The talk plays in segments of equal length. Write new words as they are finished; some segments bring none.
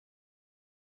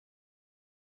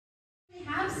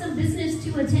have some business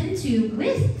to attend to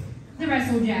with the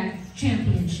WrestleDrag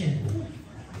Championship.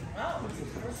 Oh,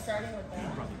 we're starting with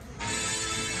that.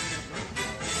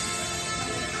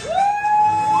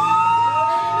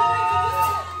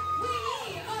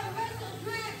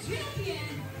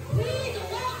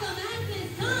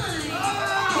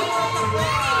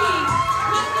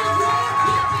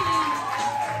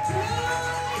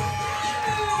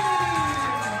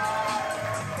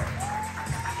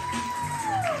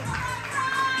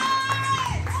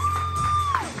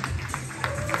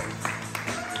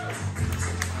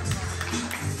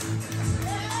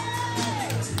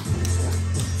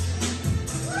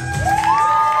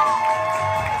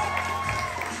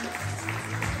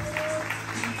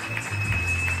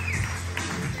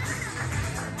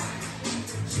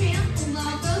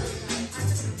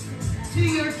 To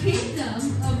your kingdom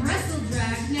of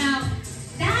WrestleDrag. Now,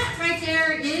 that right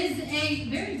there is a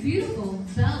very beautiful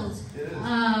belt.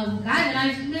 Guy, and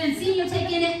I've been seeing you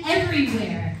taking it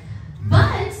everywhere.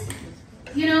 But,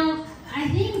 you know, I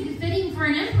think fitting for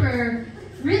an emperor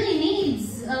really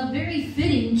needs a very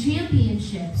fitting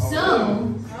championship.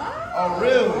 Oh,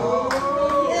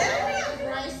 really? Yeah,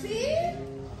 Brycey.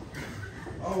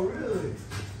 Oh, really?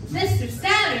 Mr.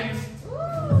 Saturn,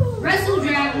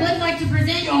 WrestleDrag would like to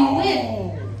present you with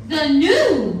the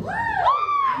new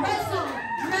WrestleDrag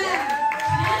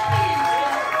Champion.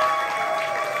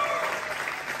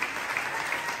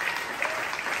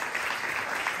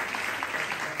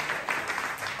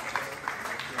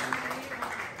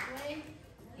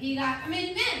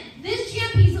 Man, this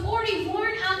champion's already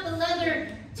worn out the leather,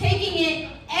 taking it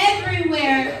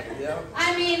everywhere.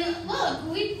 I mean, look,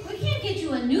 we can't get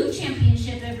you a new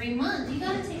championship every month. You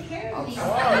gotta take care of these.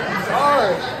 I'm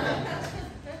sorry.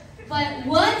 But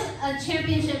what a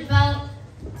championship belt.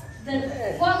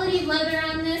 The quality leather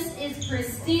on this is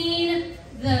pristine.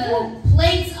 The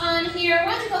plates on here.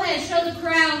 Why don't you go ahead and show the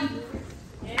crowd.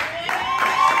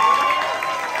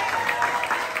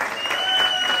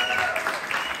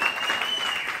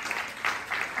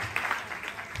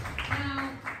 Now,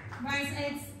 Bryce,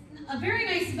 it's a very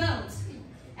nice belt.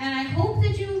 And I hope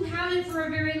that you have it for a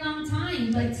very long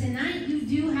time. But tonight you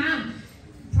do have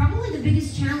probably the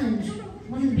biggest challenge.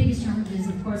 One of the biggest challenges,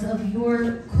 of course, of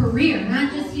your career,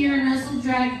 not just here in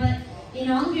WrestleDrag, but in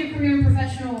all of your career in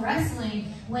professional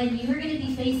wrestling, when you're going to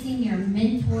be facing your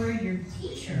mentor, your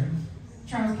teacher,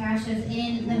 Charles Cassius,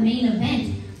 in the main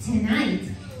event tonight.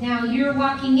 Now, you're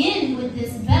walking in with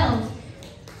this belt.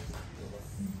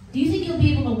 Do you think you'll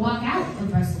be able to walk out of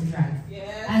WrestleDrag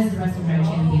as the WrestleDrag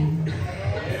champion?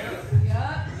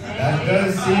 That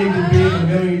does seem to be the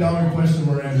million-dollar question,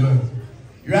 Miranda.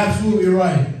 You're absolutely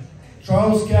right.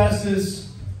 Charles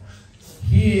Cassius,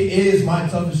 he is my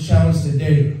toughest challenge to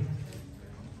date.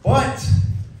 But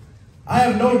I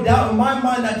have no doubt in my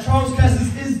mind that Charles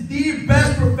Cassius is the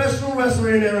best professional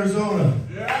wrestler in Arizona.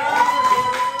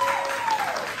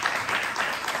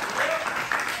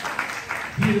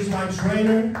 He is my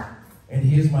trainer, and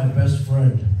he is my best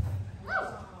friend.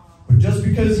 But just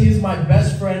because he is my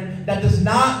best friend, that does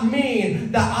not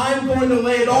mean that I'm going to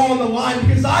lay it all on the line,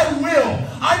 because I will.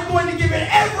 I'm going to give it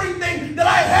everything that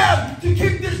I have to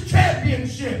keep this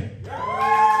championship.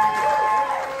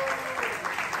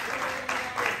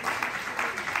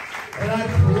 And I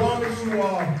promise you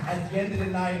all, at the end of the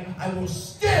night, I will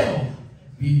still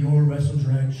be your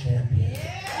WrestleDrag champion.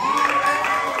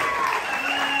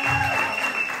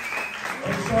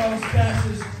 And Charles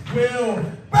Cassius will